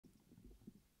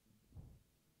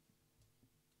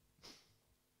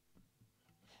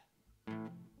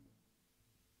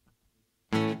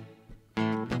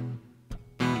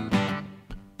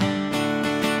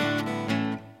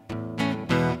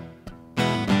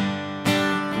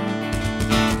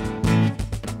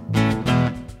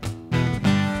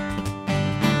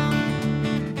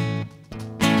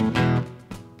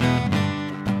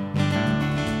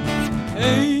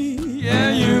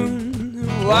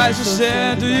why so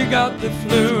sad? Do you got the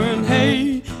flu? And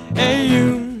hey, hey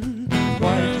you,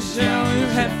 why don't you say all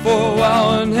you've had for a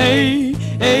while? And hey,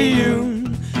 hey you,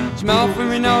 smile for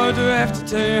me now, or do I have to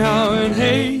tell you how? And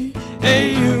hey,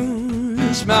 hey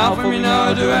you, smile for me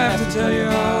now, or do I have to tell you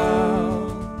how?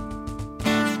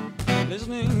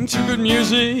 Listening to good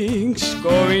music,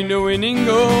 scoring the winning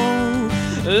goal,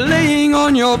 laying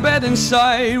on your bed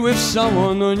inside with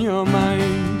someone on your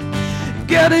mind,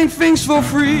 getting things for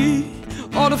free,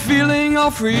 or the feeling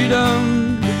of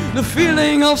freedom, the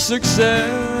feeling of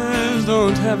success,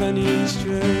 don't have any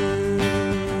stress.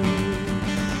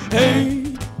 Hey,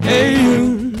 hey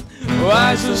you,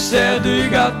 why so sad? Do you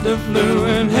got the flu?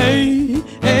 And hey,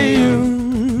 hey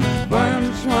you, why don't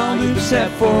you smile? Do you be sad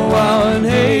for a while? And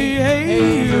hey,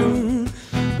 hey you,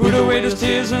 put away those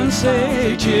tears and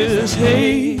say cheers.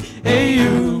 Hey, hey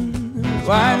you,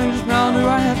 why don't you smile? Do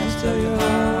I have to tell you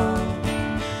how?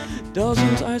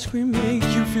 Doesn't ice cream make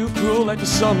you feel cool like the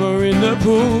summer in the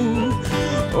pool?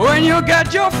 When you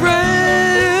got your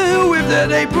friend with that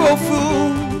April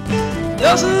fool,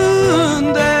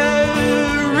 doesn't that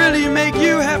really make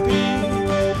you happy?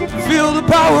 Feel the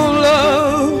power of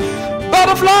love,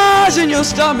 butterflies in your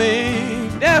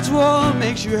stomach, that's what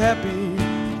makes you happy.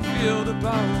 Feel the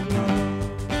power of love.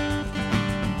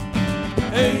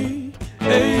 Hey,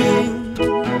 hey you,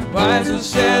 why so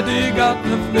sad? Do you got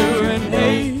the flu? And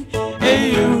hey,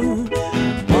 hey you,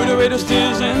 put away those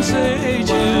tears and say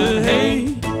cheers.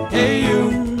 Hey, hey you,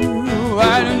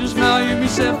 why don't you smile? You be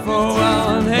sad for a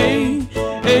while. And hey,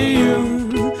 hey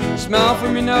you, smile for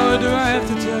me now, or do I have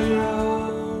to tell you how?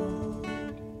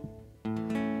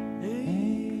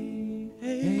 Hey,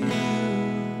 hey you,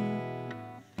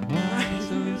 why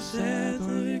so sad?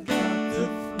 Do you got the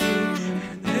flu?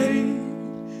 And hey,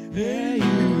 hey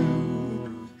you,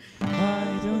 why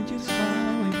don't you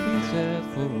smile and be sad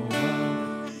for a while?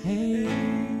 Hey,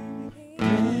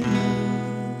 hey you,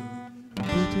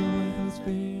 put away those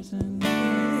fears and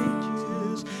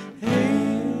just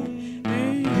hey,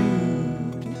 hey you,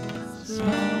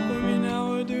 smile for me now,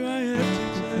 or do I have to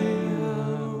tell you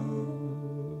how?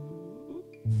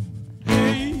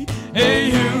 Hey, hey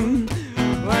you.